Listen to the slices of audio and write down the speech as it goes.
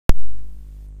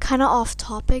kind of off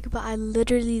topic, but I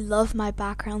literally love my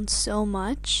background so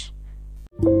much.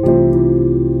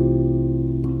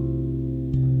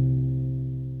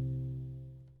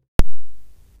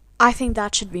 I think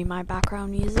that should be my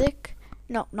background music.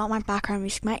 No, not my background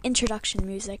music, my introduction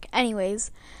music.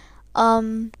 Anyways,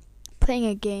 playing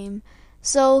a game.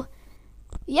 So,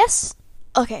 yes,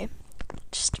 okay,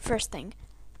 just first thing.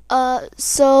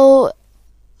 So,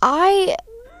 what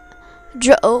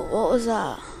was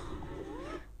that?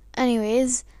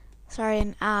 Anyways, sorry,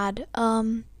 an ad.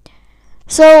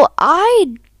 So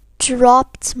I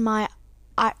dropped my,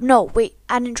 no, wait,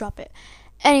 I didn't drop it.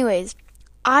 Anyways,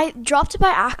 I dropped it by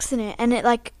accident, and it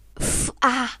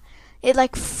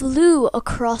flew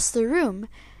across the room,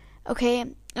 okay?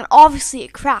 And obviously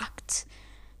it cracked.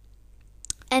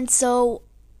 And so,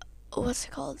 what's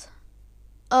it called?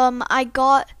 I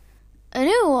got a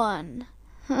new one.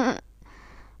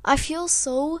 I feel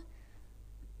so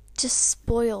just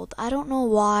spoiled. I don't know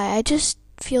why. I just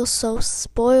feel so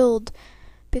spoiled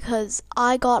because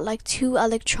I got like two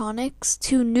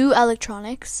new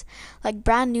electronics, like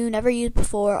brand new, never used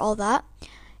before, all that,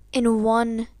 in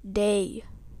one day.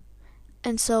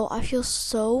 And so I feel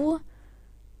so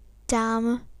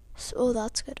damn, oh,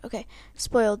 that's good. Okay,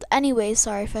 spoiled. Anyway,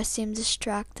 sorry if I seem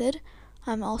distracted.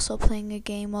 I'm also playing a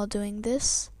game while doing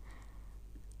this.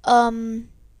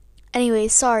 Anyway,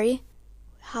 sorry.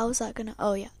 How is that gonna,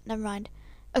 oh yeah, never mind.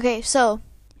 Okay, so,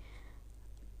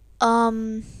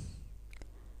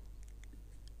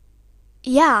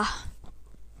 yeah,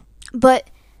 but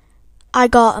I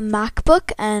got a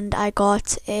MacBook and I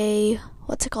got a,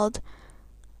 what's it called?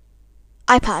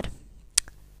 iPad.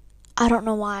 I don't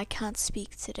know why I can't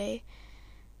speak today.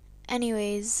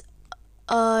 Anyways,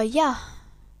 yeah.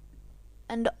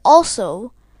 And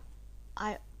also,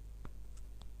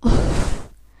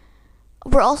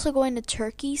 we're also going to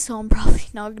Turkey, so I'm probably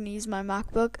not going to use my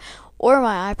MacBook or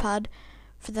my iPad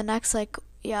for the next,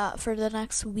 for the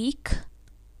next week.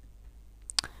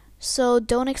 So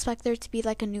don't expect there to be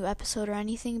like a new episode or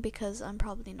anything because I'm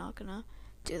probably not going to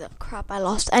do that. Crap, I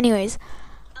lost. Anyways.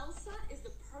 Elsa is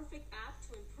the perfect app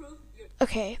to improve your...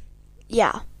 Okay,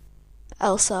 yeah.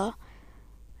 Elsa.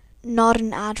 Not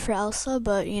an ad for Elsa,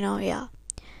 but, yeah.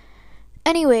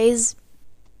 Anyways,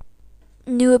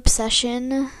 new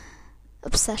obsession.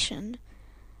 Obsession.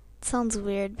 It sounds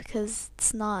weird because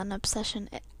it's not an obsession.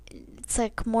 It's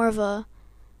like more of a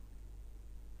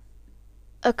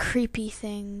creepy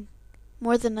thing,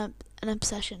 more than an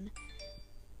obsession.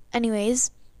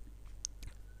 Anyways,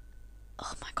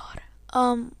 oh my god.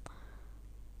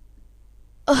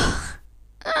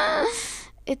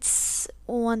 It's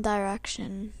One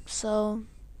Direction, so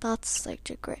that's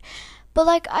like great. But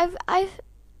like I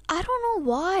don't know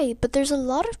why, but there's a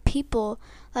lot of people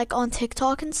like on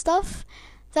TikTok and stuff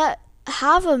that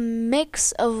have a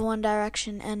mix of One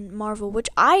Direction and Marvel, which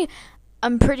I'm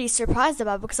pretty surprised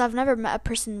about because I've never met a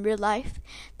person in real life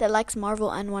that likes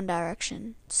Marvel and One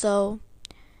Direction. So,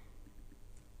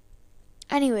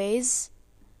 anyways,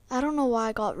 I don't know why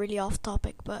I got really off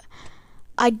topic, but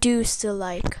I do still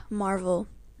like Marvel.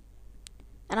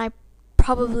 And I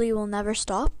probably will never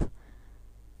stop.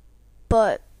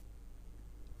 But,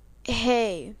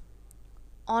 hey,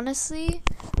 honestly,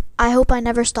 I hope I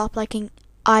never stop liking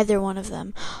either one of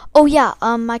them. Oh yeah,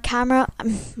 my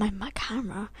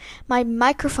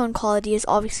microphone quality is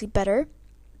obviously better.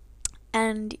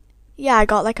 And yeah, I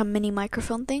got like a mini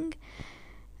microphone thing.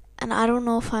 And I don't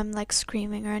know if I'm like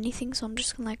screaming or anything, so I'm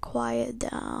just gonna like quiet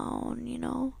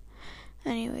down,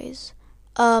 Anyways,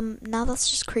 now that's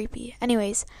just creepy.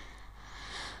 Anyways,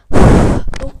 oh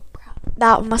crap,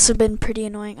 that must have been pretty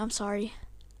annoying. I'm sorry.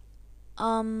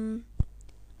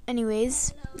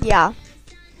 Anyways, yeah.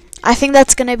 I think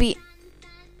that's gonna be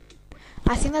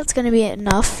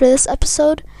enough for this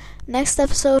episode. Next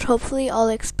episode, hopefully, I'll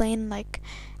explain like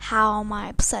how my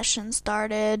obsession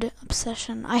started.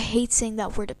 Obsession. I hate saying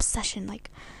that word obsession. Like,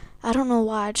 I don't know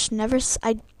why. I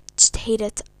just hate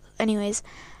it. Anyways,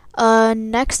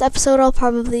 next episode, I'll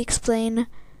probably explain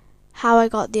how I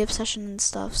got the obsession and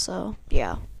stuff. So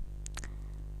yeah.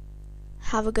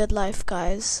 Have a good life,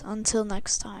 guys. Until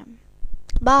next time.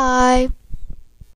 Bye.